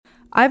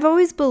I've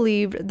always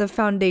believed the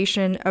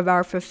foundation of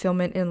our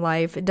fulfillment in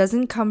life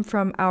doesn't come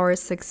from our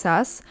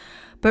success,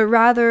 but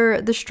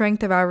rather the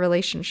strength of our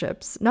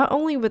relationships, not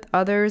only with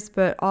others,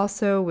 but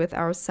also with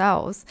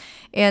ourselves.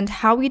 And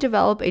how we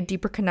develop a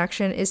deeper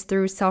connection is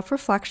through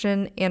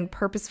self-reflection and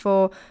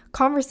purposeful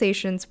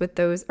conversations with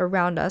those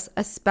around us,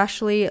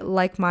 especially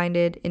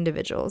like-minded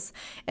individuals.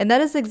 And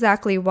that is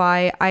exactly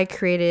why I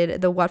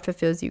created the What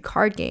Fulfills You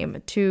card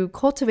game, to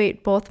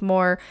cultivate both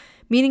more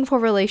meaningful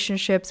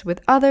relationships with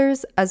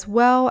others as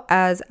well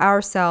as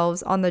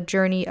ourselves on the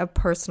journey of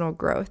personal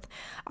growth.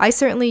 I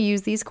certainly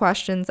use these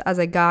questions as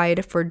a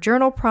guide for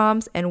journal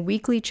prompts and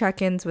weekly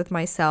check-ins with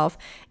myself,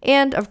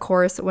 and of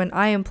course, when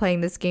I am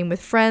playing this game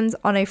with friends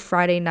on a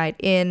Friday night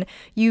in,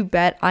 you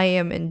bet I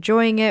am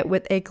enjoying it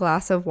with a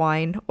glass of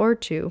wine or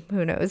two,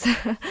 who knows.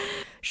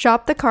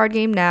 Shop the card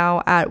game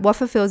now at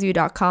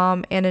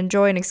whatfulfillsyou.com and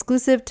enjoy an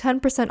exclusive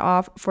 10%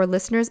 off for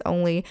listeners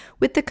only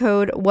with the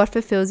code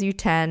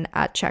whatfulfillsyou10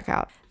 at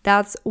checkout.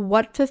 That's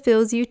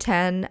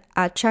whatfulfillsyou10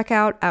 at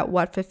checkout at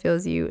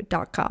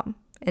whatfulfillsyou.com.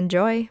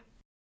 Enjoy!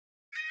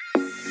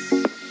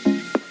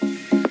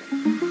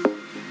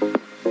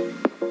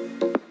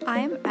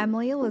 I'm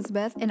Emily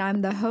Elizabeth, and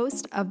I'm the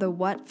host of the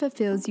What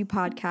Fulfills You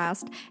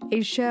podcast,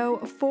 a show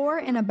for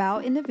and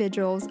about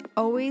individuals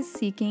always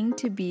seeking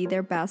to be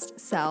their best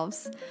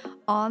selves.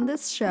 On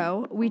this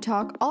show, we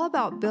talk all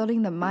about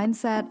building the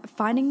mindset,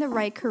 finding the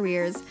right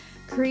careers,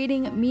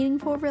 creating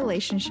meaningful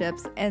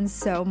relationships, and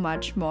so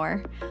much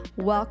more.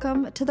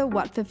 Welcome to the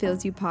What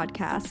Fulfills You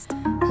podcast.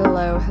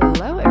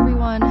 Hello,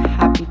 everyone.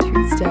 Happy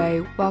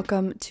Tuesday.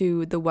 Welcome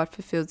to the What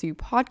Fulfills You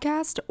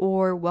podcast,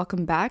 or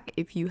welcome back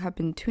if you have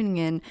been tuning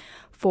in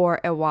for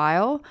a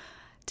while.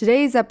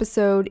 Today's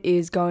episode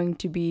is going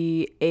to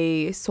be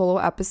a solo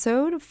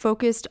episode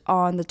focused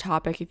on the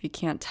topic, if you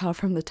can't tell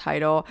from the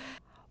title,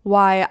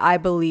 why I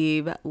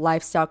believe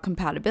lifestyle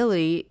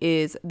compatibility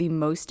is the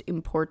most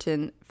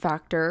important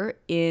factor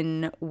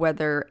in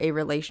whether a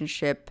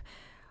relationship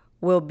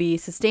will be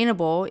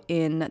sustainable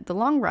in the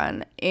long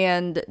run.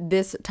 And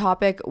this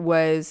topic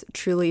was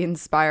truly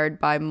inspired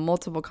by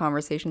multiple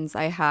conversations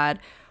I had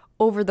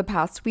over the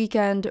past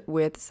weekend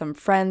with some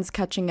friends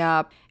catching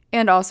up,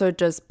 and also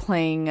just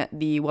playing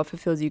the What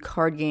Fulfills You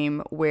card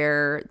game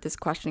where this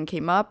question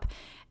came up.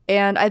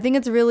 And I think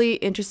it's really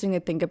interesting to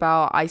think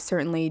about. I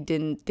certainly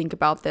didn't think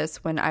about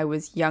this when I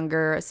was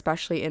younger,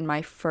 especially in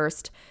my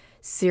first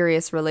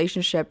serious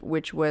relationship,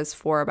 which was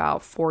for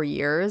about 4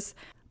 years.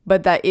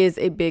 But that is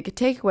a big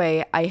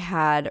takeaway I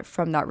had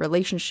from that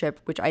relationship,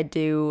 which I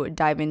do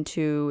dive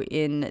into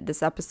in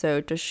this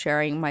episode, just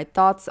sharing my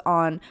thoughts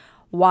on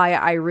why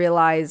I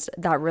realized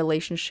that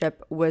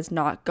relationship was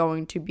not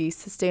going to be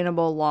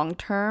sustainable long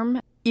term,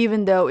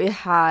 even though it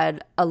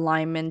had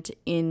alignment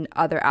in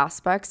other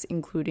aspects,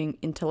 including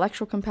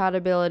intellectual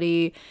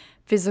compatibility,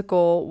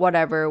 physical,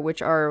 whatever,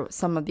 which are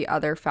some of the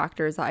other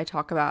factors that I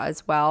talk about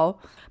as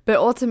well. But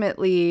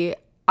ultimately,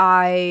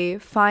 I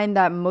find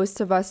that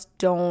most of us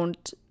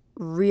don't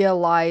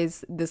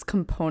realize this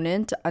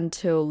component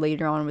until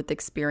later on with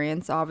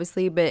experience,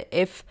 obviously. But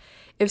if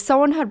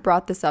someone had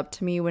brought this up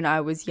to me when I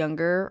was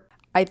younger,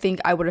 I think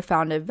I would have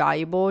found it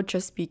valuable,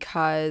 just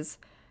because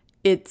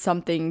it's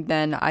something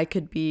then I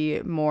could be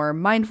more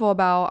mindful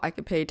about, I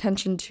could pay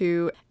attention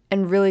to,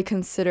 and really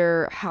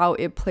consider how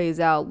it plays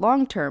out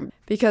long term.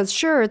 Because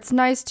sure, it's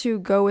nice to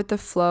go with the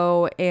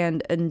flow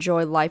and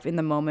enjoy life in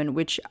the moment,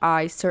 which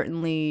I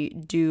certainly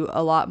do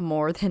a lot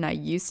more than I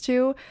used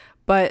to,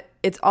 but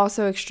it's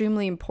also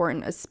extremely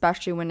important,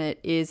 especially when it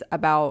is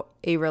about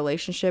a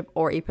relationship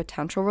or a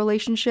potential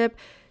relationship,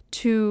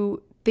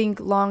 to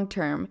think long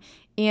term.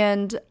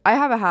 And I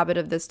have a habit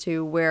of this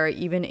too, where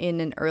even in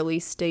an early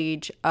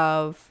stage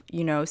of,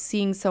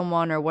 seeing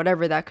someone or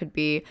whatever that could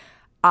be,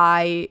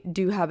 I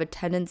do have a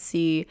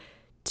tendency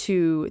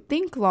to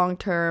think long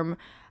term,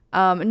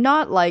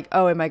 not like,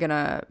 oh, am I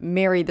gonna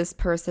marry this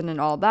person and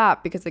all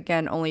that, because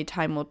again, only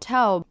time will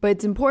tell. But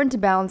it's important to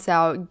balance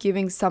out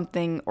giving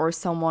something or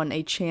someone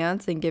a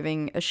chance and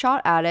giving a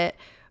shot at it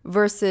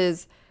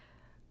versus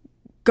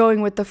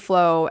going with the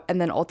flow and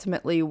then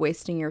ultimately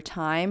wasting your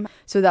time.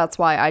 So that's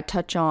why I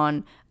touch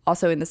on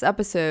also in this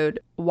episode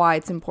why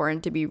it's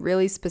important to be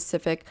really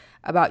specific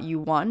about you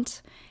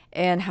want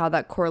and how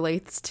that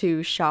correlates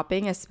to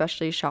shopping,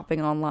 especially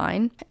shopping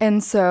online.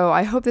 And so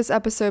I hope this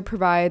episode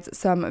provides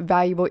some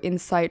valuable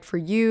insight for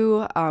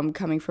you,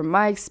 coming from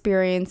my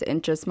experience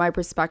and just my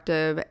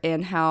perspective,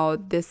 and how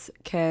this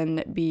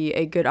can be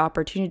a good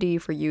opportunity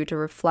for you to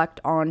reflect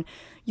on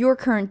your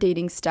current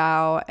dating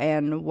style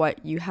and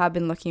what you have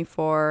been looking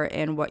for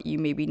and what you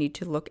maybe need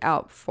to look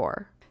out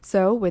for.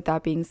 So with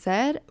that being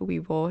said, we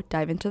will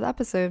dive into the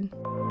episode.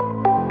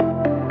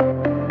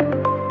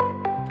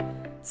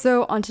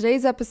 So on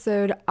today's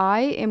episode,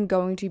 I am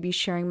going to be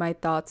sharing my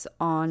thoughts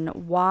on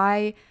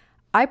why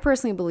I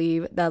personally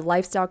believe that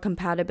lifestyle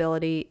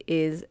compatibility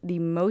is the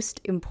most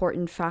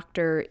important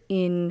factor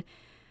in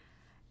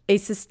a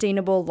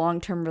sustainable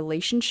long-term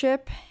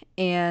relationship.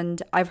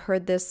 And I've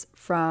heard this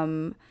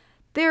from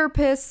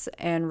therapists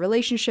and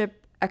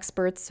relationship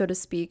experts, so to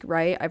speak,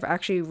 right? I've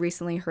actually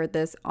recently heard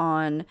this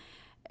on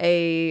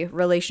a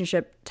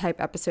relationship type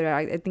episode.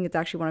 I think it's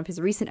actually one of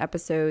his recent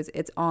episodes.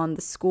 It's on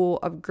the School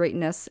of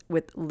Greatness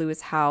with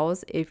Lewis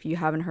Howes. If you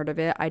haven't heard of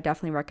it, I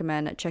definitely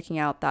recommend checking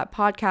out that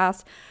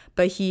podcast.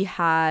 But he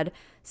had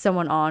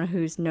someone on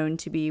who's known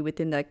to be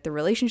within like the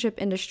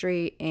relationship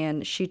industry,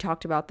 and she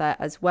talked about that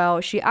as well.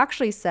 She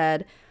actually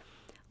said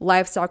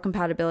lifestyle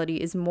compatibility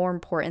is more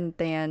important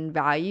than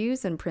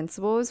values and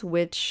principles,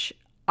 which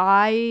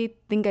I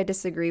think I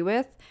disagree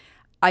with.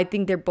 I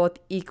think they're both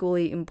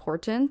equally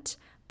important,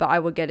 but I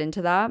will get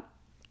into that.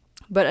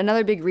 But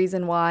another big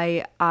reason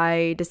why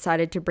I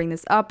decided to bring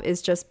this up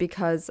is just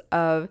because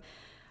of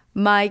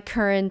my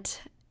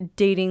current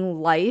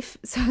dating life,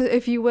 so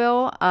if you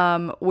will,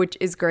 which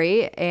is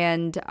great.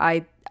 And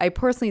I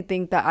personally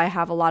think that I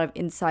have a lot of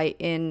insight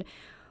in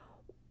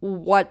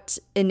what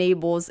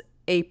enables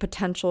a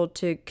potential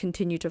to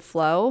continue to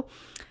flow.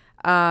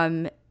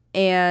 And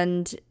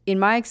in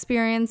my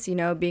experience, you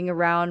know, being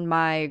around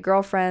my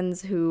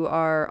girlfriends who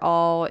are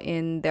all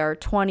in their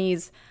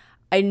 20s,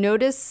 I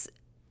notice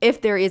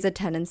if there is a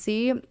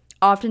tendency,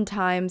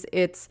 oftentimes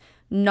it's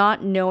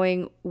not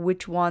knowing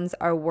which ones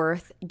are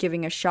worth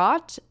giving a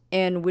shot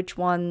and which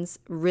ones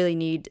really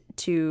need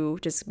to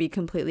just be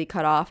completely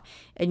cut off,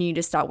 and you need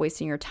to stop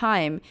wasting your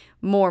time,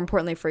 more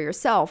importantly for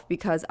yourself,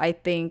 because I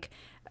think,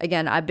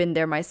 again, I've been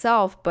there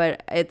myself,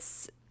 but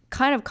it's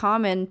kind of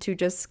common to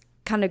just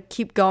kind of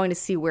keep going to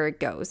see where it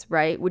goes,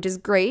 right? Which is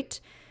great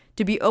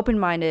to be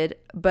open-minded,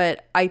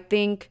 but I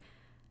think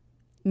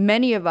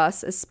many of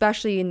us,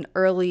 especially in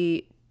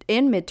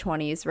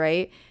mid-20s,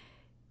 right?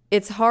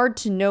 It's hard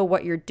to know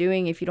what you're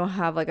doing if you don't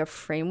have like a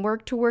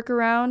framework to work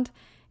around.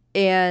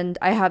 And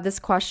I have this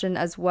question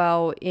as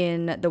well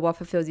in the What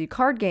Fulfills You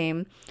card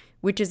game,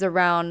 which is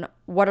around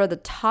what are the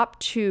top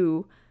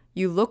 2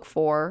 you look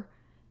for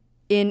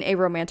in a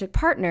romantic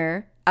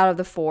partner out of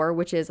the 4,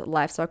 which is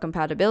lifestyle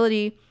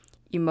compatibility,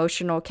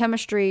 emotional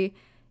chemistry,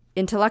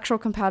 intellectual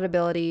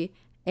compatibility,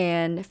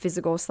 and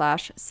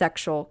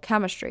physical/sexual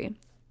chemistry.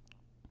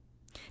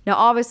 Now,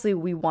 obviously,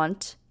 we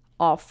want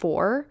all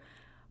 4,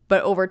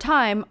 but over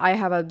time, I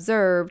have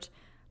observed,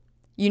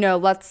 you know,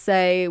 let's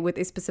say with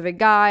a specific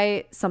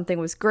guy, something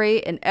was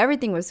great and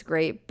everything was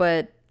great,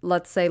 but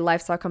let's say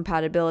lifestyle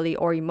compatibility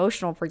or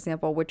emotional, for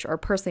example, which are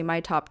personally my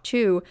top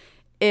 2,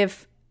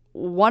 if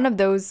one of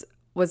those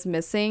was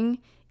missing,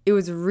 it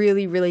was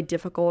really, really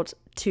difficult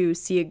to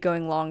see it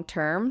going long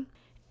term.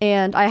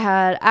 And I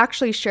had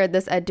actually shared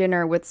this at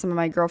dinner with some of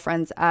my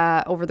girlfriends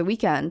over the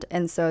weekend.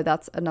 And so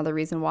that's another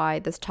reason why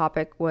this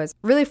topic was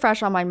really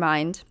fresh on my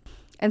mind.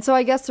 And so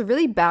I guess to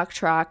really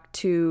backtrack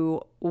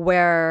to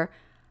where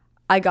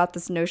I got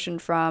this notion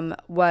from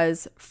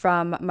was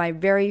from my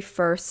very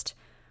first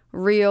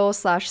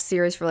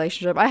real/serious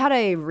relationship. I had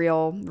a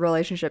real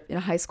relationship in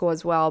high school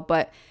as well,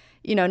 but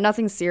you know,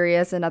 nothing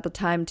serious. And at the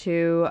time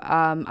too,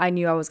 I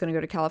knew I was going to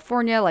go to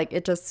California. Like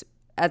it just,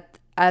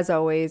 as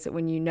always,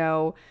 when you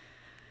know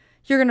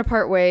you're going to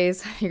part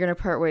ways, you're going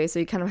to part ways. So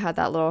you kind of had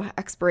that little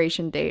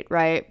expiration date,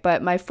 right?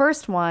 But my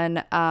first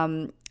one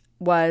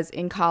was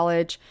in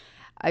college.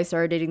 I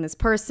started dating this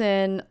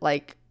person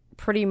like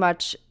pretty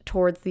much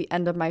towards the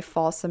end of my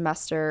fall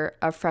semester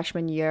of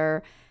freshman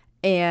year.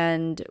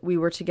 And we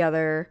were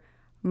together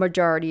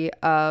majority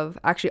of,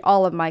 actually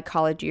all of my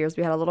college years.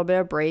 We had a little bit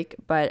of break,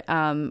 but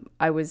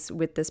I was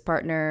with this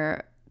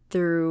partner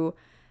through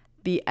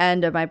the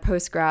end of my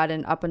post-grad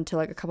and up until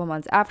like a couple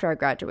months after I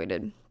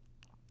graduated.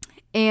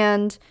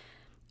 And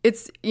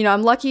it's, you know,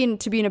 I'm lucky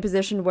to be in a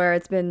position where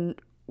it's been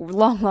a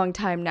long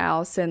time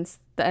now since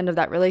the end of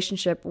that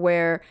relationship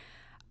where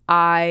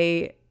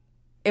I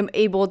am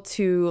able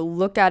to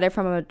look at it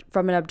from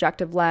an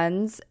objective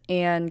lens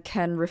and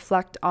can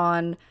reflect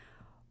on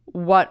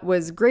what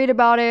was great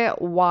about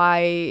it,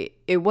 why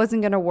it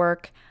wasn't going to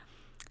work.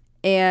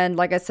 And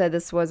like I said,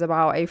 this was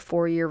about a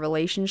 4-year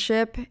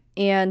relationship.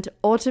 And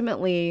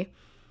ultimately,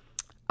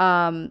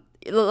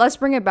 let's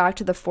bring it back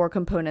to the 4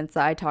 components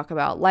that I talk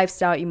about: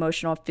 lifestyle,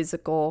 emotional,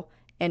 physical,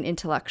 and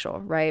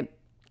intellectual, right?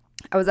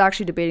 I was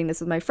actually debating this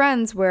with my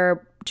friends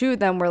where 2 of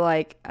them were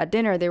like, at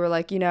dinner, they were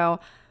like, you know,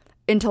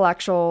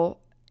 intellectual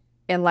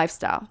and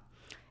lifestyle.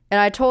 And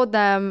I told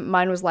them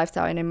mine was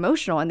lifestyle and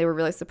emotional, and they were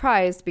really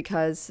surprised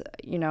because,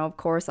 you know, of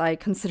course, I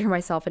consider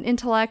myself an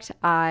intellect.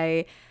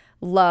 I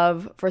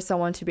love for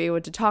someone to be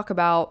able to talk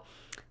about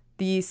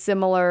the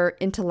similar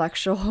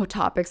intellectual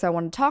topics I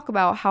want to talk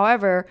about.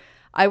 However,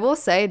 I will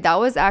say that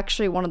was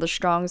actually one of the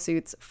strong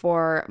suits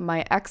for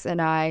my ex and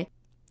I.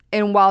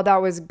 And while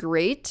that was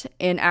great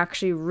and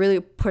actually really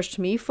pushed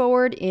me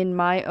forward in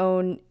my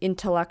own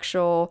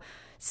intellectual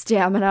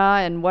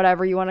stamina and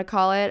whatever you want to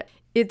call it,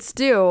 it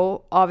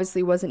still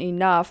obviously wasn't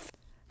enough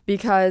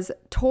because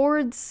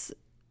towards,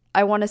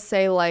 I want to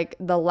say like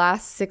the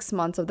last 6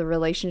 months of the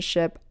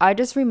relationship, I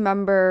just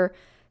remember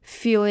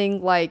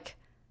feeling like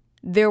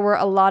there were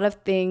a lot of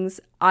things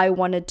I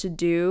wanted to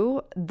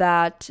do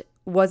that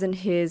wasn't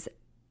his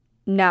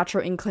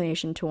natural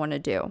inclination to want to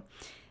do.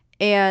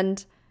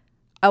 And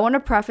I want to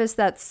preface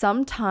that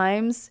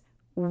sometimes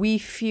we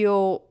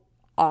feel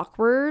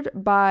awkward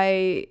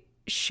by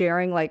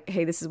sharing like,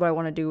 hey, this is what I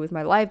want to do with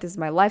my life, this is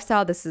my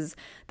lifestyle, this is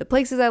the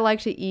places I like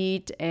to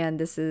eat, and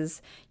this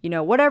is,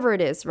 whatever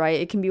it is, right?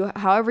 It can be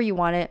however you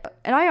want it.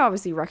 And I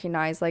obviously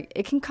recognize like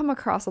it can come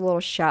across a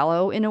little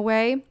shallow in a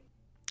way,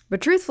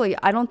 but truthfully,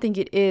 I don't think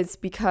it is,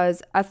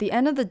 because at the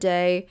end of the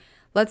day,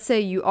 let's say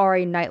you are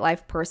a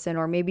nightlife person,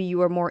 or maybe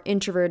you are more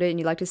introverted and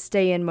you like to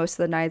stay in most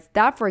of the nights.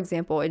 That, for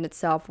example, in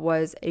itself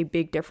was a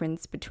big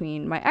difference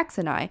between my ex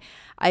and I.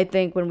 I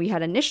think when we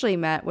had initially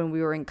met, when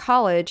we were in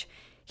college,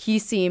 he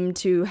seemed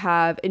to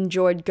have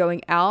enjoyed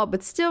going out,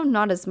 but still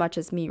not as much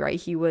as me, right?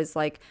 He was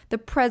like the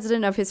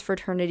president of his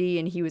fraternity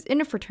and he was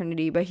in a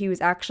fraternity, but he was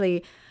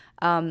actually,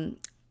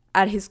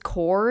 at his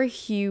core,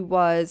 he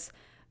was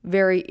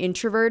very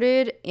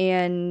introverted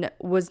and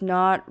was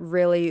not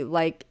really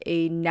like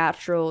a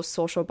natural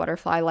social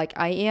butterfly like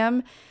I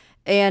am.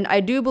 And I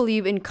do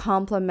believe in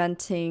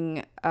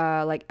complementing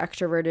like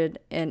extroverted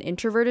and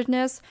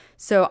introvertedness.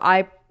 So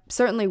I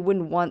certainly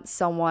wouldn't want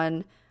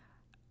someone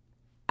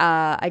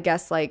I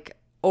guess like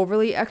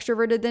overly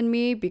extroverted than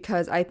me,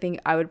 because I think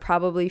I would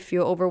probably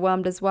feel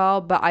overwhelmed as well.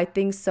 But I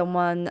think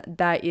someone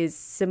that is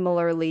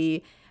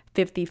similarly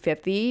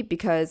 50-50,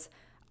 because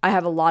I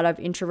have a lot of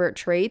introvert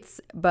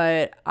traits,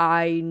 but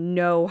I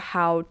know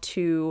how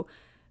to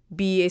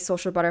be a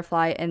social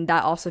butterfly, and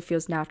that also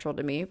feels natural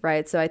to me,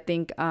 right? So I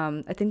think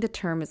the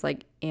term is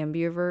like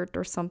ambivert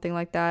or something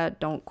like that.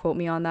 Don't quote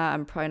me on that.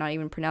 I'm probably not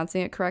even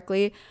pronouncing it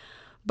correctly.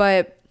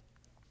 But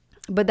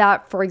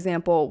that, for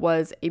example,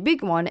 was a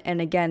big one.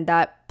 And again,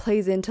 that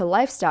plays into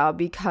lifestyle,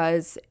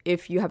 because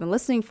if you have been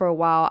listening for a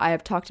while, I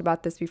have talked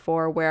about this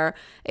before, where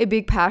a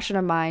big passion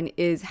of mine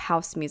is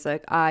house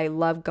music. I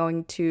love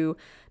going to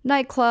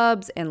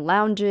nightclubs and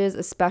lounges,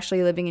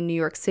 especially living in New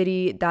York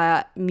City.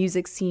 That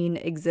music scene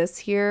exists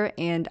here.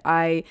 And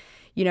I,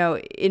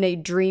 in a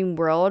dream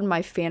world,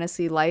 my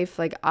fantasy life,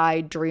 like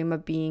I dream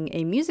of being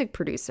a music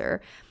producer.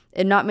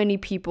 And not many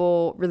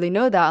people really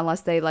know that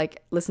unless they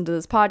like listen to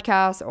this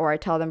podcast or I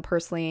tell them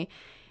personally.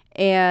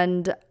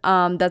 And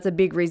that's a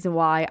big reason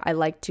why I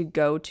like to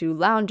go to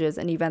lounges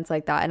and events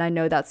like that. And I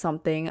know that's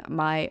something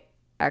my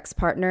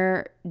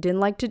ex-partner didn't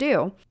like to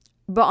do.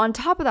 But on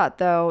top of that,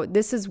 though,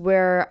 this is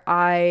where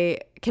I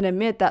can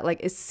admit that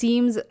like it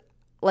seems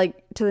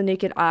like to the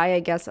naked eye,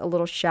 I guess, a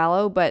little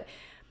shallow. But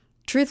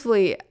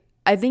truthfully,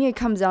 I think it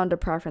comes down to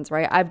preference,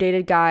 right? I've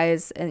dated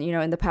guys and,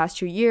 in the past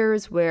 2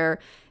 years where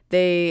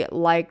they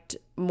liked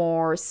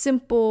more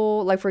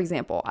simple, like for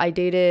example, I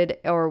dated,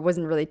 or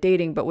wasn't really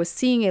dating, but was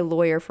seeing a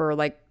lawyer for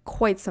like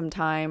quite some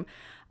time.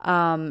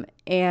 And,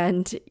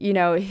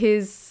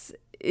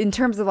 in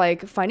terms of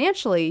like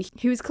financially,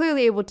 he was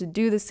clearly able to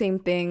do the same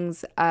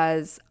things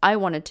as I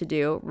wanted to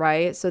do,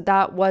 right? So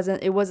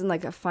it wasn't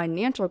like a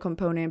financial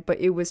component, but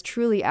it was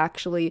truly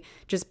actually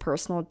just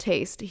personal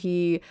taste.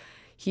 He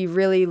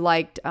really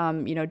liked,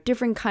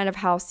 different kind of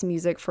house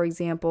music, for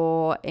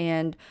example,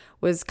 and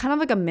was kind of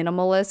like a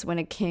minimalist when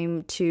it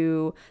came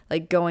to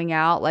like going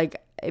out.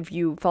 Like if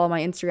you follow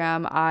my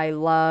Instagram, I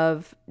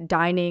love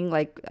dining,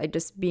 like I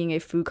just being a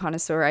food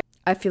connoisseur.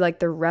 I feel like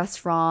the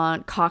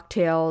restaurant,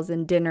 cocktails,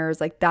 and dinners,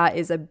 like that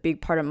is a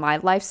big part of my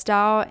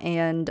lifestyle.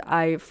 And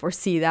I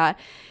foresee that,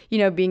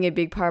 being a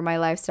big part of my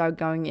lifestyle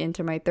going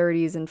into my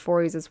 30s and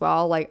 40s as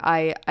well. Like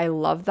I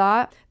love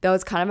that. That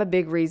was kind of a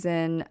big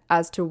reason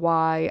as to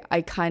why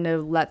I kind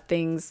of let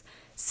things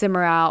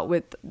simmer out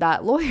with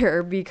that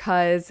lawyer,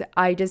 because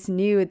I just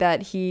knew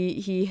that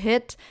he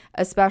hit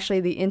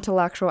especially the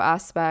intellectual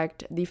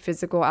aspect, the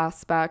physical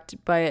aspect,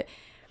 but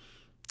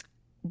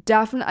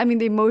definitely, I mean,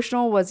 the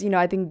emotional was,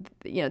 I think,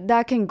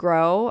 that can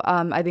grow.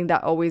 I think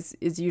that always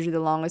is usually the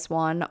longest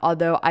one.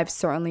 Although I've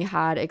certainly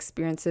had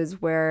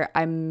experiences where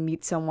I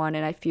meet someone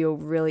and I feel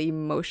really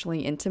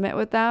emotionally intimate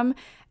with them.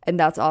 And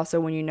that's also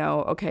when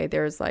okay,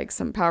 there's like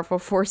some powerful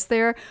force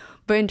there.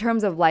 But in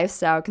terms of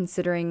lifestyle,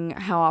 considering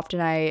how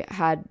often I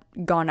had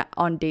gone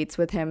on dates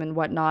with him and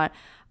whatnot,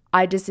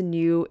 I just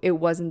knew it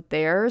wasn't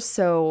there.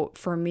 So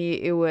for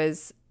me, it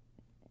was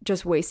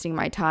just wasting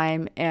my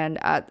time.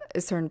 And at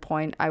a certain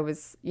point, I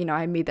was,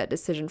 I made that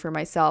decision for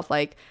myself,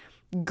 like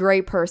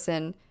great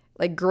person,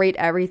 like great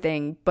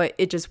everything, but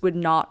it just would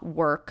not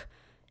work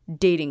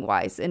dating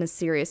wise in a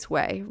serious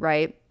way,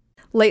 right?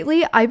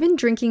 Lately, I've been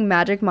drinking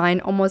Magic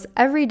Mind almost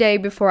every day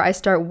before I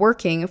start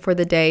working for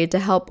the day to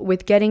help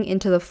with getting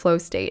into the flow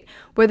state.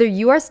 Whether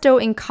you are still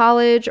in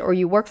college or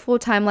you work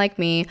full-time like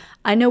me,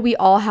 I know we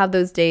all have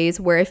those days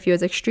where it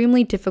feels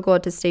extremely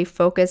difficult to stay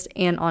focused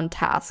and on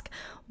task.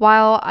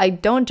 While I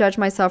don't judge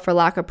myself for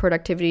lack of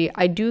productivity,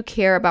 I do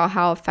care about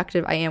how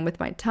effective I am with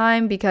my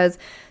time, because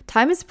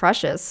time is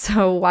precious,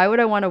 so why would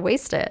I want to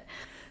waste it?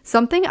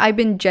 Something I've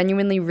been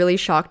genuinely really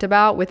shocked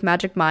about with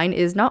Magic Mind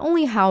is not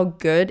only how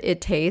good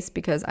it tastes,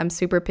 because I'm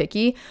super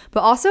picky,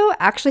 but also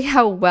actually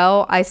how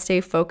well I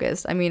stay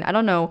focused. I mean, I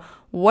don't know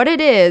what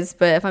it is,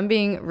 but if I'm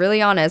being really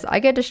honest, I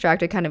get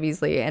distracted kind of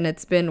easily, and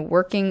it's been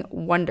working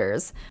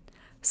wonders.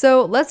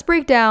 So let's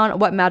break down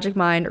what Magic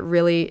Mind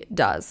really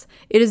does.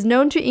 It is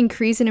known to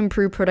increase and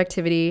improve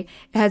productivity.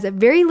 It has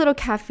very little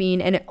caffeine,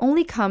 and it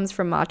only comes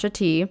from matcha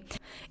tea.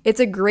 It's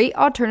a great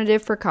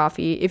alternative for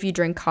coffee if you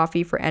drink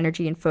coffee for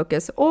energy and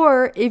focus,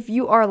 or if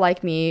you are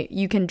like me,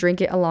 you can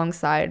drink it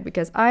alongside,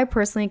 because I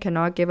personally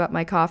cannot give up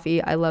my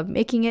coffee. I love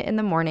making it in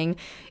the morning.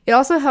 It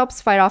also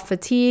helps fight off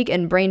fatigue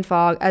and brain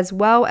fog, as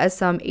well as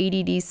some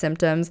ADD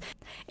symptoms.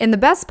 And the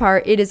best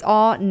part, it is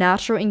all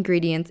natural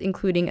ingredients,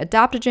 including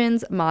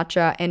adaptogens,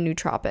 matcha, and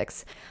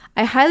nootropics.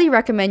 I highly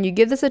recommend you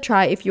give this a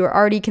try if you are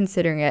already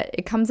considering it.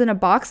 It comes in a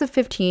box of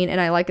 15 and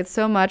I like it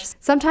so much.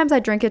 Sometimes I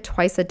drink it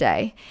twice a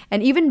day.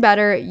 And even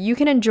better, you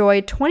can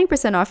enjoy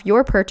 20% off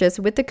your purchase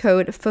with the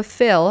code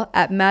FULFILL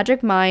at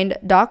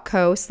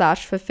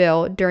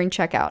magicmind.co/fulfill during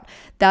checkout.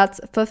 That's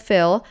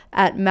fulfill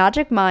at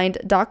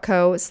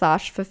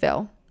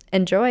magicmind.co/fulfill.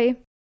 Enjoy.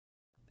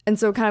 And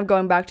so kind of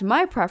going back to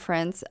my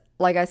preference,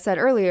 like I said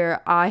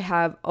earlier, I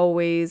have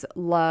always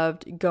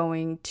loved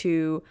going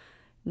to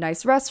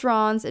nice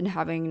restaurants and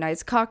having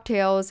nice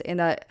cocktails, and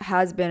that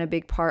has been a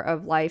big part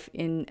of life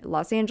in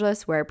Los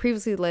Angeles, where I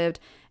previously lived,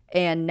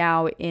 and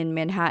now in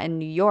Manhattan,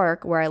 New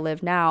York, where I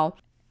live now.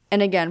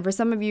 And again, for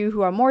some of you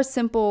who are more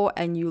simple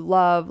and you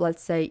love,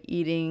 let's say,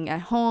 eating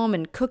at home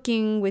and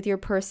cooking with your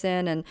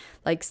person and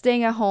like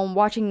staying at home,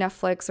 watching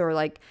Netflix, or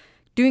like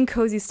doing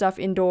cozy stuff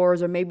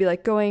indoors, or maybe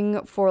like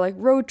going for like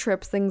road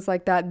trips, things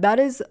like that, that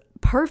is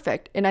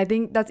perfect. And I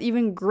think that's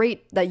even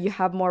great that you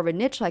have more of a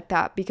niche like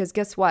that, because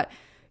guess what?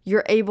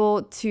 You're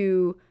able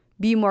to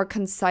be more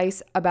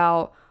concise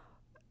about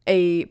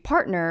a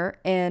partner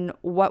and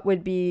what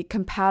would be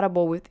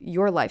compatible with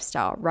your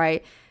lifestyle,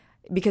 right?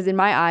 Because in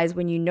my eyes,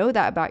 when you know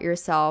that about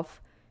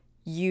yourself,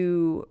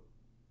 you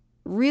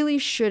really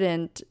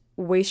shouldn't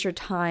waste your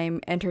time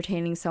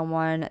entertaining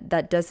someone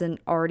that doesn't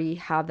already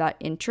have that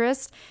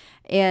interest.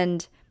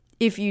 And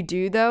if you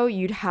do, though,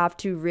 you'd have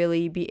to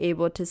really be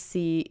able to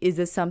see, is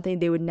this something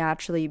they would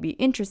naturally be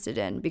interested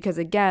in? Because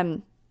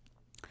again,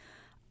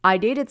 I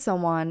dated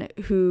someone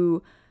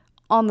who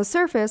on the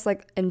surface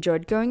like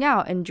enjoyed going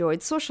out,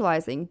 enjoyed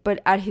socializing, but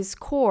at his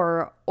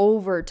core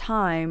over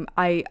time,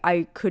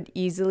 I could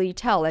easily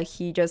tell like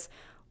he just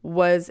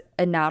was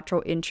a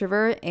natural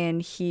introvert,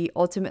 and he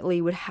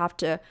ultimately would have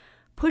to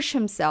push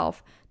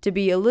himself to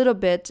be a little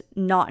bit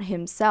not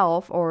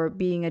himself or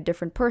being a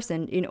different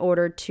person in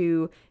order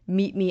to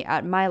meet me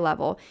at my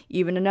level.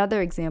 Even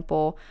another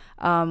example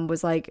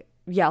was like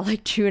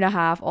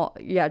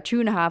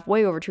 2.5,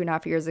 way over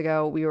 2.5 years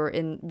ago, we were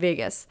in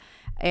Vegas.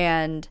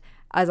 And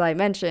as I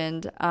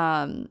mentioned,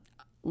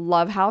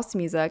 love house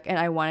music, and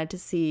I wanted to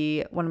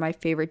see one of my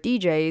favorite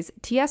DJs,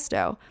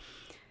 Tiesto.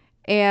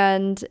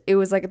 And it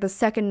was like the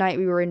second night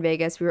we were in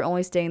Vegas. We were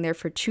only staying there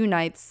for 2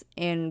 nights,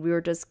 and we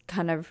were just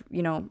kind of,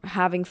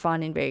 having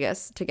fun in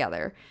Vegas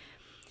together.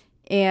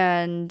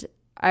 And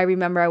I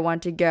remember I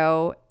wanted to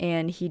go,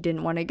 and he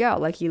didn't want to go.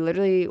 Like, he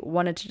literally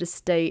wanted to just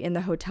stay in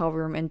the hotel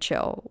room and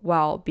chill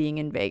while being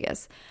in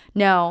Vegas.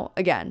 Now,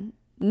 again,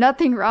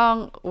 nothing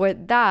wrong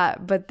with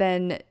that, but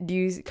then do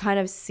you kind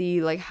of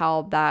see like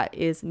how that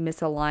is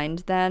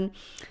misaligned then?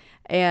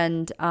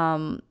 And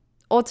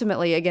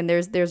ultimately, again,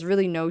 there's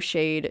really no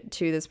shade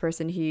to this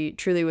person. He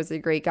truly was a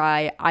great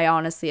guy. I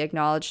honestly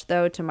acknowledged,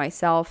 though, to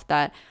myself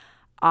that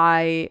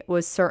I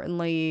was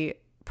certainly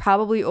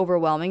probably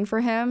overwhelming for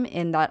him,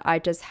 in that I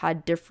just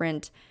had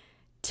different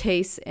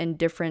tastes and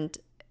different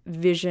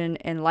vision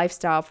and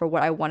lifestyle for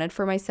what I wanted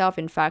for myself.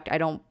 In fact, I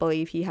don't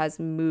believe he has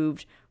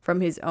moved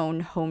from his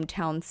own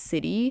hometown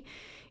city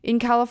in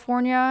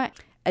California.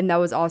 And that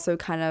was also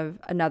kind of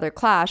another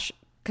clash,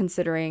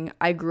 considering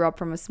I grew up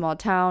from a small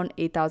town,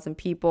 8,000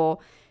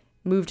 people,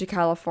 moved to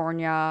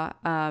California,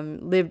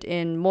 lived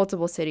in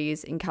multiple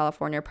cities in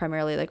California,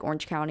 primarily like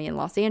Orange County and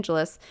Los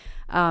Angeles,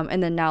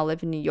 and then now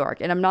live in New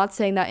York. And I'm not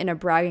saying that in a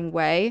bragging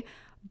way,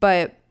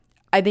 but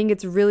I think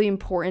it's really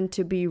important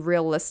to be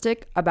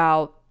realistic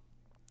about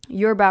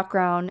your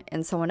background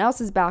and someone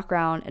else's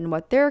background and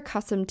what they're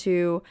accustomed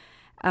to,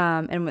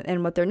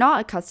 and what they're not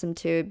accustomed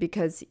to.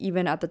 Because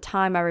even at the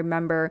time, I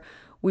remember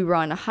we were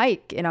on a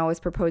hike and I was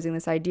proposing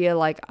this idea,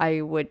 like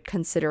I would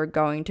consider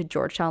going to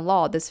Georgetown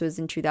Law. This was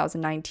in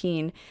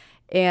 2019.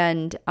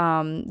 And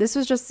this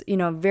was just,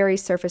 very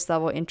surface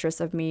level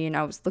interest of me. And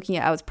I was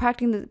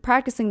practicing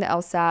the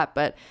LSAT,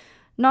 but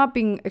not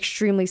being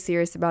extremely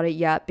serious about it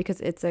yet,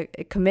 because it's a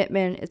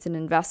commitment, it's an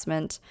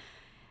investment.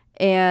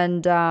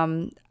 And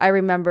I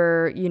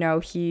remember,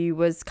 he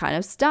was kind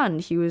of stunned.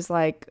 He was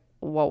like,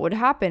 what would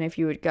happen if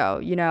you would go,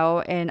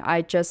 And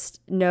I just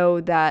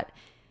know that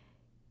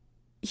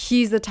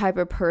he's the type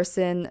of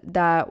person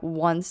that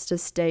wants to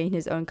stay in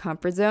his own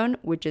comfort zone,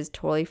 which is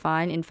totally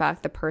fine. In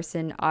fact, the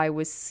person I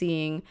was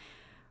seeing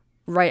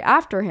right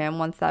after him,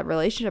 once that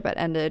relationship had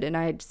ended, and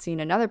I had seen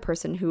another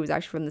person who was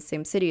actually from the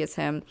same city as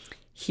him,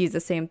 he's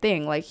the same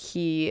thing. Like,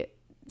 he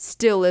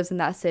still lives in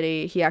that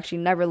city. He actually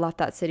never left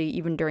that city,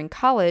 even during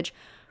college,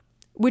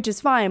 which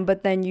is fine.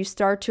 But then you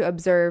start to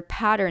observe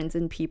patterns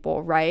in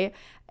people, right?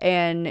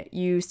 And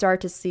you start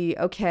to see,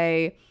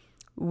 okay,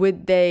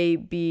 would they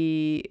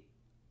be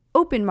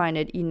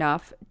open-minded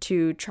enough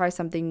to try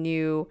something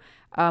new,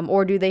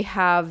 or do they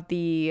have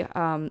the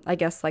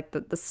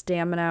the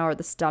stamina or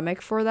the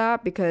stomach for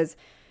that? Because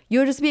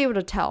you'll just be able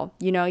to tell.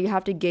 You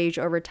have to gauge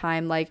over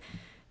time, like,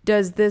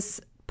 does this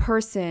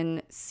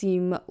person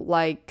seem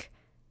like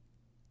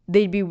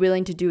they'd be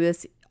willing to do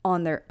this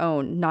on their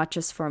own, not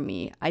just for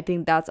me? I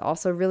think that's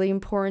also really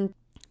important,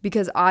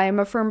 because I am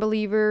a firm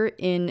believer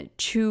in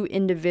two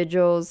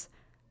individuals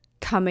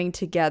coming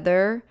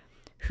together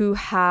who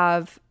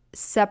have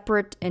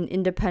separate and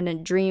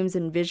independent dreams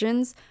and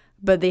visions,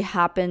 but they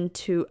happen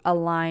to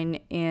align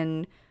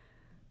and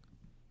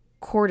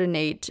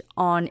coordinate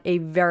on a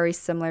very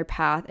similar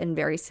path and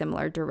very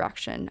similar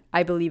direction.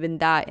 I believe in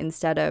that,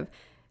 instead of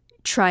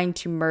trying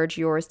to merge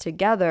yours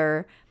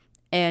together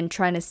and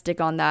trying to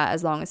stick on that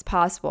as long as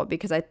possible.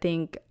 Because I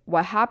think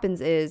what happens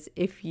is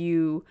if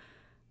you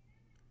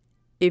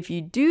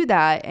do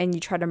that and you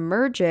try to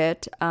merge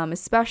it,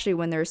 especially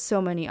when there's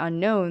so many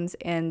unknowns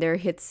and there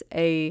hits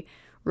a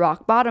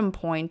rock bottom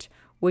point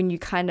when you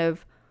kind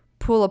of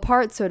pull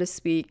apart, so to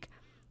speak,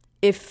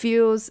 it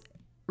feels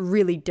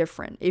really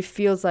different. It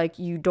feels like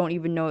you don't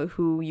even know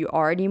who you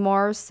are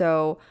anymore.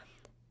 So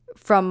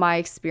from my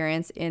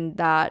experience in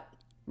that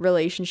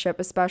relationship,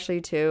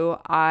 especially too,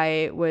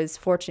 I was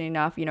fortunate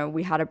enough,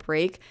 we had a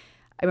break.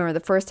 I remember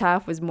the first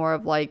half was more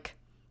of like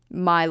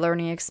my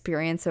learning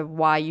experience of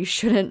why you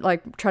shouldn't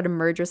like try to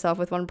merge yourself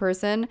with one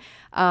person.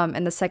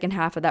 And the second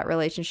half of that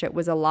relationship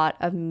was a lot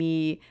of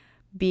me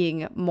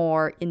being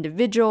more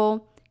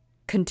individual,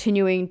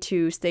 continuing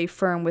to stay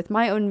firm with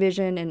my own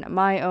vision and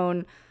my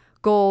own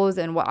goals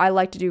and what I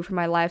like to do for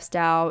my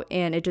lifestyle.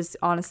 And it just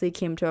honestly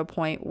came to a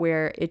point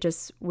where it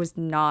just was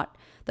not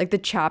like the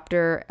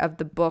chapter of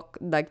the book,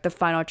 like the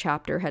final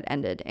chapter had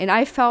ended. And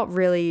I felt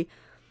really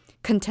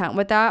content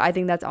with that. I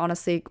think that's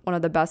honestly one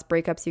of the best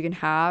breakups you can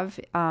have.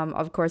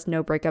 Of course,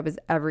 no breakup is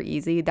ever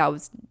easy. That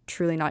was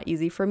truly not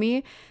easy for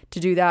me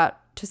to do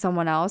that to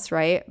someone else,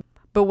 right?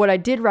 But what I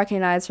did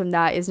recognize from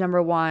that is,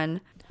 number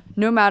one,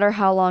 no matter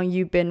how long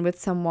you've been with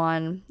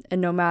someone and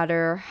no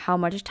matter how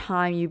much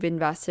time you've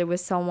invested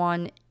with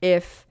someone,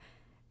 if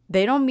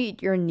they don't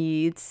meet your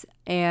needs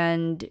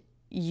and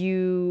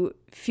you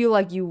feel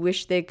like you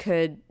wish they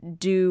could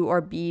do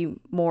or be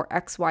more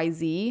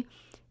XYZ,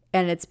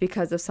 and it's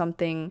because of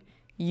something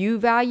you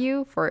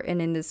value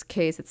and in this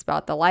case, it's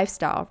about the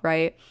lifestyle,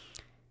 right?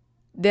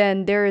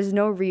 Then there is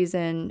no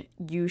reason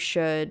you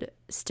should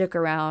stick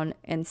around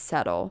and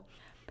settle.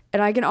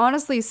 And I can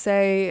honestly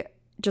say,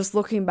 just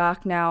looking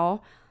back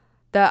now,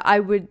 that I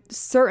would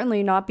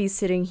certainly not be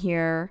sitting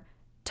here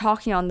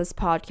talking on this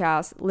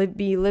podcast,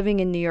 be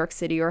living in New York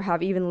City, or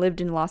have even lived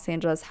in Los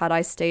Angeles had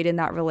I stayed in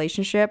that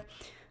relationship.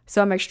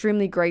 So I'm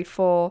extremely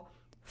grateful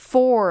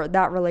for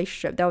that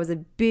relationship. That was a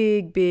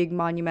big, big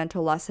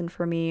monumental lesson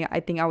for me. I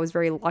think I was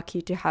very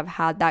lucky to have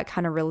had that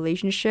kind of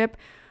relationship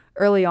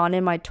early on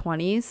in my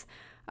 20s.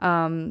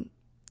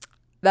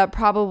 That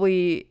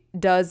probably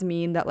does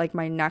mean that like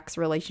my next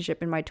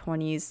relationship in my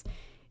 20s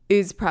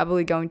is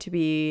probably going to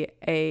be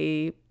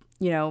a,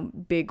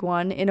 big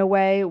one in a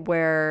way,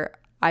 where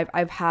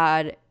I've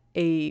had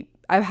a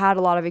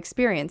lot of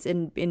experience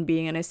in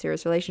being in a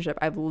serious relationship.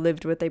 I've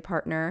lived with a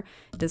partner.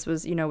 This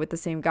was, with the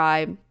same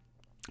guy.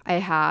 I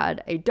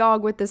had a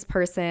dog with this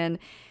person,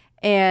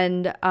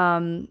 and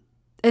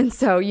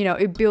so,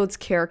 it builds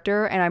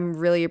character, and I'm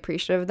really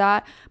appreciative of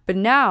that. But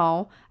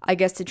now, I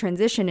guess to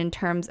transition in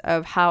terms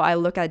of how I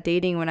look at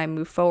dating when I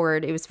move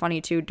forward, it was funny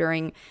too,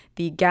 during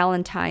the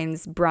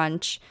Galentine's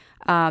brunch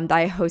that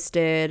I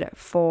hosted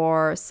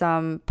for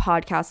some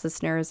podcast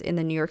listeners in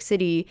the New York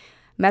City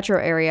metro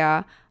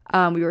area.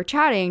 We were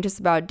chatting just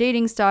about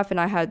dating stuff, and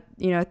I had,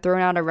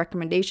 thrown out a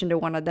recommendation to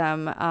one of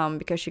them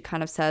because she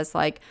kind of says,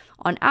 like,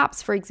 on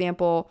apps, for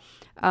example,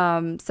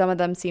 some of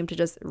them seem to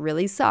just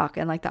really suck,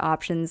 and like the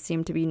options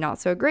seem to be not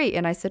so great.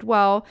 And I said,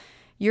 well,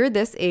 you're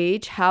this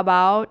age, how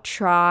about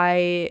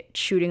try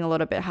shooting a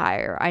little bit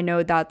higher? I know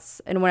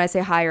and when I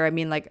say higher, I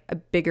mean like a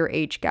bigger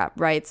age gap,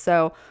 right?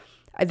 So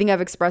I think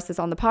I've expressed this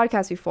on the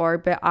podcast before,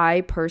 but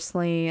I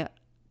personally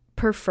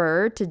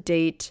prefer to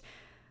date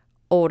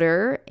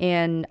older,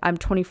 and I'm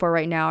 24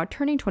 right now,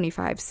 turning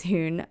 25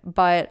 soon,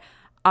 but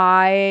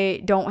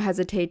I don't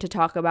hesitate to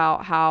talk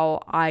about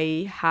how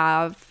I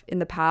have in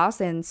the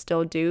past and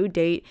still do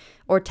date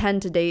or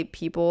tend to date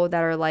people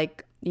that are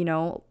like,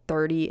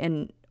 30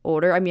 and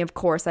older. I mean, of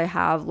course I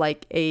have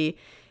like a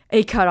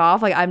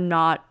cutoff, like I'm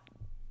not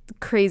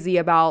crazy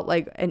about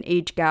like an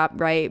age gap,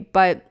 right?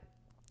 But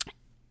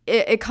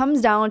it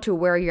comes down to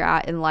where you're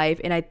at in life,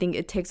 and I think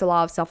it takes a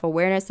lot of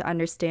self-awareness to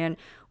understand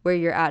where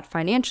you're at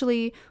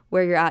financially,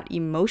 where you're at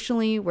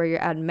emotionally, where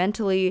you're at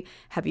mentally.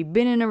 Have you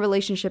been in a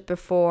relationship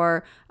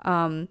before?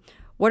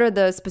 What are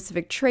the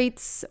specific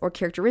traits or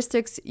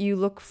characteristics you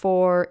look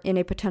for in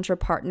a potential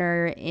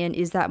partner? And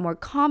is that more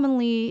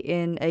commonly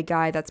in a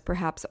guy that's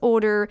perhaps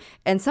older?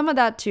 And some of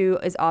that too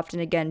is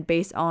often, again,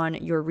 based on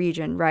your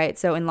region, right?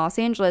 So in Los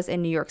Angeles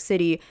and New York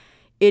City,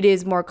 it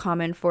is more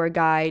common for a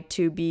guy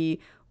to be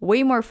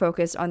way more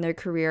focused on their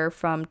career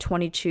from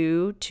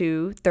 22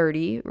 to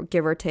 30,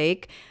 give or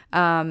take.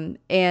 And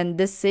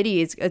this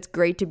city, it's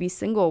great to be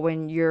single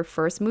when you're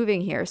first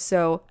moving here.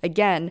 So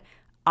again,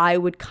 I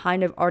would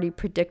kind of already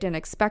predict and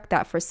expect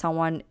that for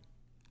someone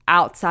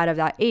outside of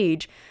that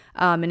age.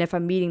 And if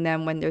I'm meeting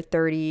them when they're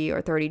 30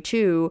 or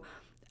 32,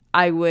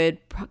 I would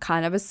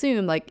kind of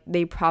assume like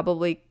they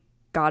probably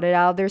got it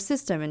out of their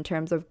system in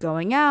terms of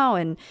going out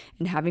and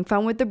having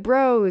fun with the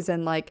bros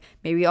and like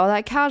maybe all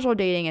that casual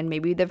dating, and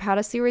maybe they've had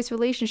a serious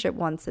relationship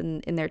once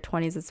in their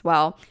 20s as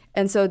well.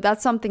 And so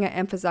that's something I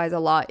emphasize a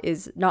lot,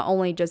 is not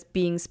only just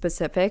being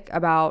specific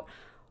about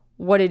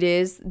what it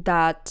is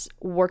that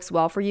works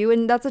well for you,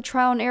 and that's a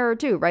trial and error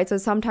too, right? So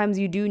sometimes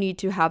you do need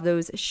to have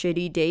those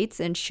shitty dates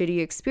and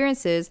shitty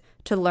experiences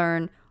to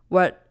learn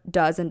what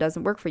does and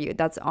doesn't work for you.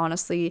 That's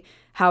honestly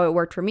how it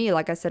worked for me.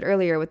 Like I said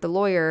earlier with the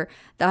lawyer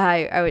that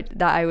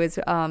I was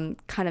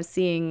kind of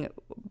seeing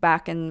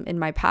back in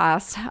my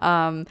past.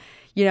 That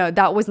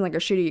wasn't like a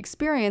shitty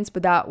experience,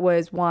 but that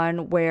was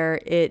one where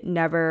it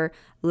never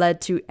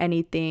led to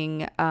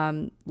anything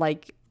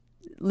like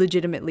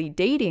legitimately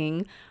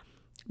dating.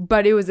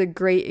 But it was a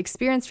great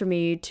experience for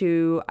me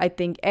to, I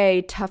think,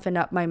 toughen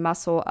up my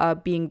muscle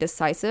of being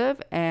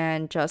decisive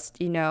and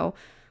just,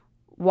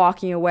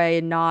 walking away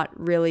and not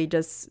really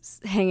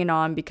just hanging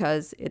on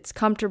because it's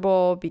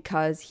comfortable,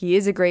 because he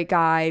is a great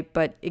guy.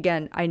 But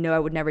again, I know I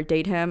would never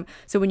date him.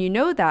 So when you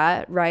know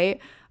that, right,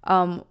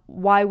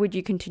 why would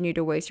you continue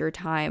to waste your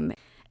time?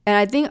 And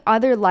I think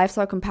other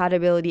lifestyle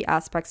compatibility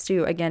aspects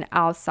too, again,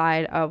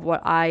 outside of what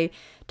I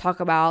talk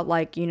about,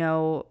 like,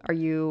 are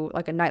you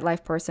like a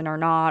nightlife person or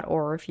not?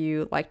 Or if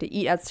you like to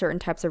eat at certain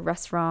types of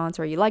restaurants,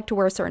 or you like to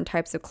wear certain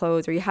types of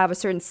clothes, or you have a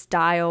certain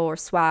style or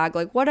swag,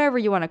 like whatever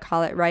you want to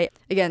call it, right?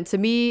 Again, to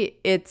me,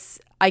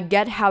 I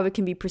get how it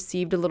can be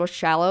perceived a little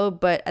shallow,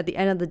 but at the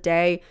end of the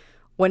day,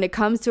 when it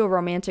comes to a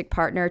romantic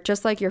partner,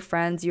 just like your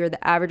friends, you're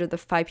the average of the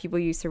 5 people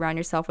you surround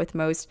yourself with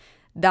most.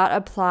 That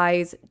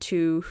applies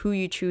to who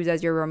you choose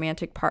as your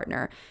romantic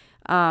partner.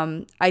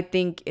 I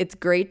think it's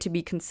great to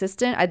be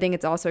consistent. I think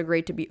it's also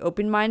great to be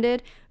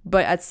open-minded.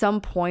 But at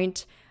some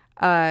point,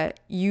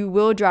 you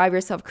will drive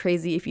yourself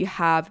crazy if you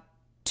have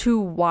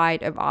too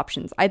wide of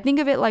options. I think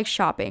of it like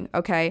shopping,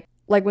 okay?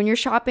 Like when you're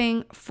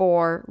shopping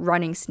for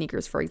running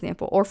sneakers, for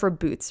example, or for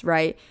boots,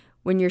 right?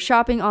 When you're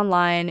shopping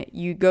online,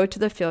 you go to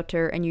the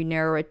filter and you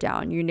narrow it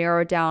down. You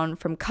narrow it down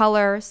from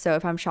color. So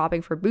if I'm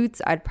shopping for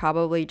boots, I'd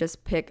probably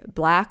just pick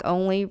black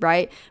only,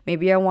 right?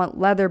 Maybe I want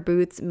leather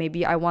boots.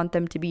 Maybe I want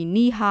them to be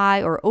knee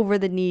high or over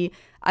the knee.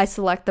 I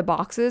select the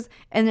boxes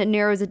and it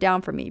narrows it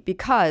down for me,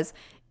 because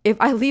if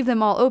I leave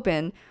them all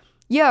open,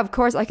 yeah, of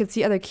course I could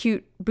see other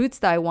cute boots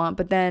that I want,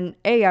 but then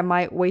A, I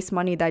might waste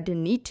money that I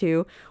didn't need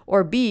to,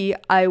 or B,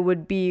 I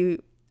would be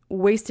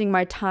wasting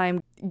my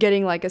time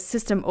getting like a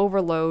system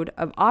overload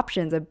of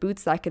options of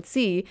boots that I could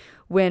see,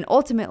 when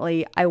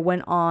ultimately I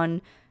went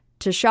on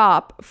to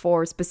shop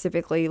for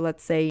specifically,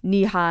 let's say,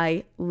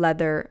 knee-high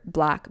leather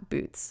black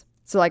boots.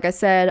 So like I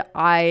said,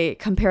 I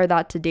compare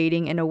that to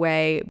dating in a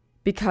way,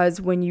 because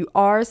when you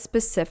are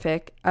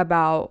specific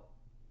about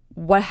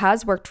what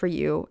has worked for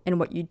you and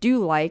what you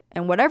do like,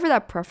 and whatever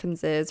that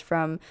preference is,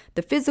 from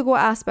the physical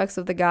aspects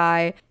of the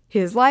guy,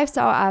 his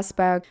lifestyle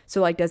aspect.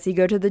 So like, does he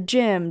go to the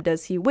gym?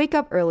 Does he wake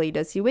up early?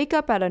 Does he wake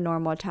up at a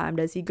normal time?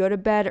 Does he go to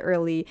bed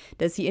early?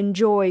 Does he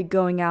enjoy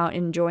going out,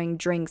 enjoying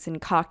drinks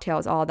and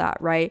cocktails, all that,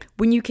 right?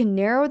 When you can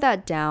narrow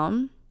that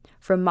down,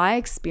 from my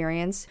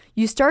experience,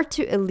 you start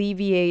to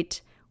alleviate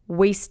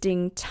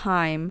wasting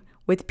time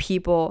with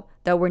people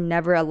that were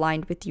never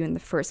aligned with you in the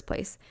first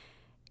place.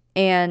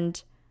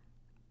 And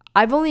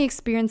I've only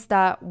experienced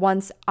that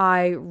once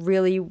I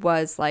really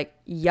was like,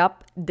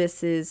 yup,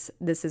 this is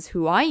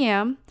who I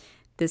am.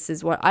 This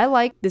is what I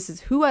like. This is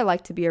who I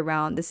like to be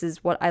around. This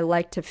is what I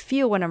like to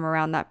feel when I'm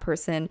around that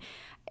person.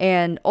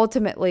 And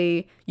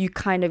ultimately, you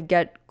kind of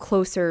get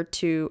closer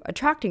to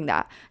attracting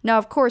that. Now,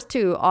 of course,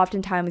 too,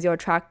 oftentimes you'll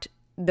attract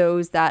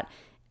those that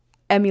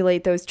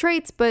emulate those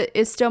traits, but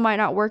it still might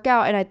not work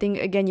out. And I think,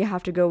 again, you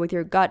have to go with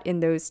your gut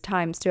in those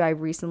times too. I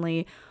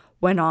recently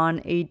went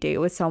on a date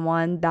with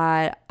someone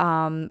that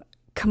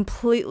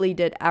completely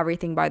did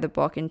everything by the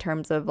book in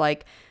terms of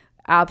like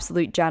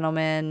absolute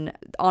gentleman,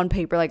 on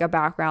paper, like a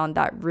background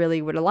that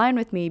really would align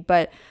with me.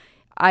 But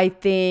I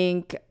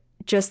think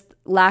just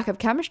lack of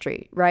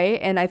chemistry, right?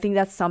 And I think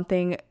that's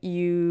something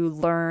you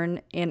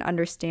learn and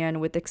understand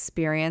with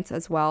experience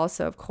as well.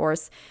 So of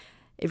course,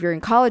 if you're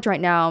in college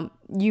right now,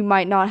 you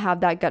might not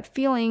have that gut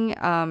feeling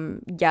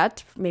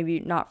yet, maybe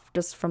not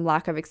just from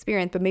lack of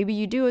experience, but maybe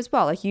you do as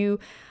well. Like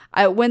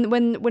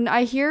when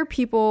I hear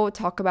people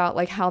talk about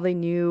like how they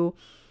knew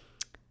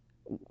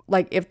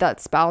like if that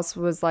spouse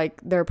was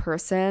like their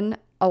person,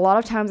 a lot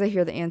of times I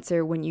hear the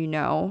answer, when you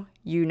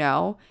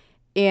know.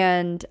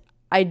 And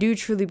I do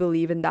truly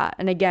believe in that.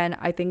 And again,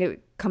 I think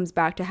it comes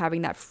back to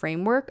having that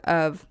framework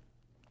of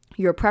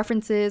your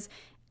preferences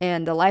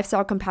and the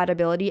lifestyle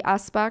compatibility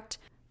aspect.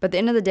 But at the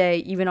end of the day,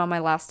 even on my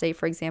last date,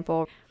 for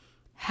example,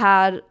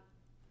 had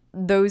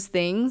those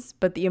things,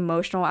 but the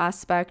emotional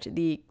aspect,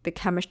 the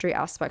chemistry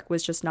aspect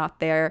was just not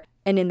there.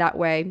 And in that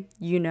way,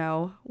 you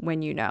know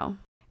when you know.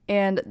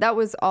 And that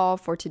was all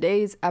for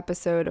today's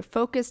episode,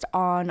 focused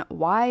on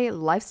why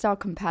lifestyle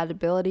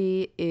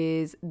compatibility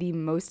is the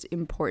most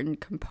important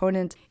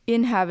component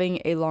in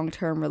having a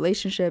long-term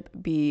relationship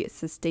be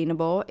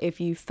sustainable. If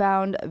you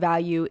found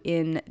value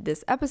in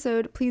this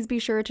episode, please be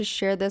sure to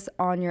share this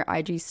on your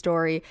IG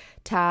story.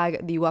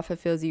 Tag the What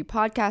Fulfills You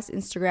podcast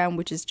Instagram,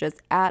 which is just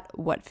at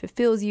What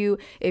Fulfills You.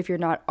 If you're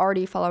not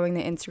already following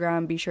the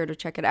Instagram, be sure to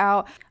check it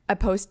out. I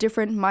post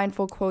different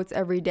mindful quotes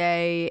every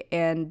day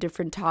and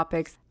different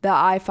topics that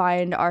I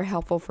find are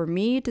helpful for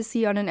me to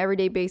see on an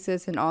everyday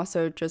basis, and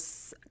also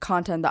just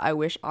content that I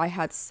wish I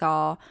had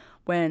saw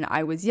when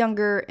I was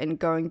younger and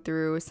going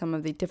through some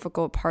of the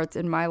difficult parts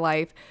in my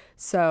life.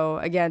 So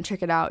again,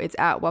 check it out. It's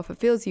at What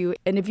Fulfills You.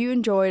 And if you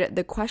enjoyed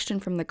the question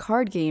from the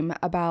card game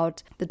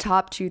about the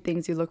top 2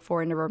 things you look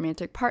for in a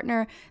romantic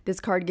partner, this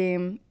card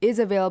game is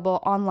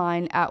available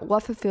online at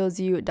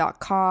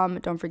whatfulfillsyou.com.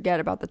 Don't forget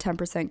about the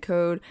 10%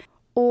 code.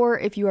 Or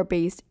if you are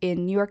based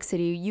in New York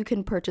City, you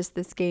can purchase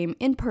this game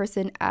in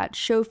person at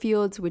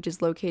Showfields, which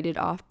is located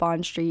off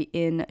Bond Street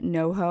in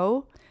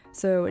NoHo.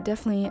 So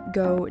definitely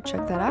go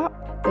check that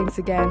out. Thanks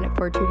again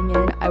for tuning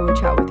in. I will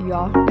chat with you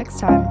all next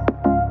time.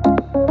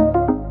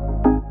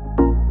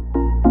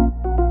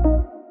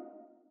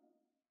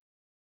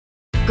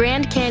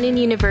 Grand Canyon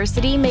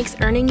University makes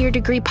earning your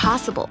degree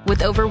possible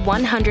with over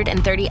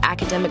 130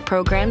 academic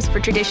programs for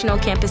traditional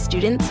campus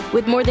students,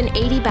 with more than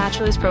 80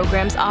 bachelor's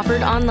programs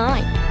offered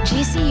online.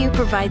 GCU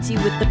provides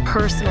you with the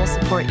personal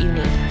support you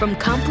need, from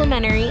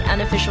complimentary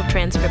unofficial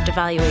transcript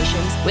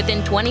evaluations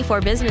within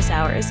 24 business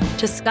hours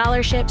to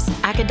scholarships,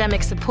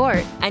 academic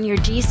support, and your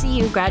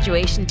GCU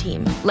graduation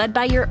team, led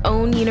by your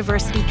own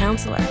university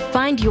counselor.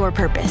 Find your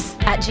purpose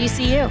at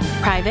GCU.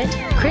 Private,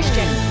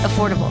 Christian,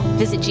 affordable.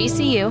 Visit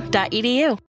gcu.edu.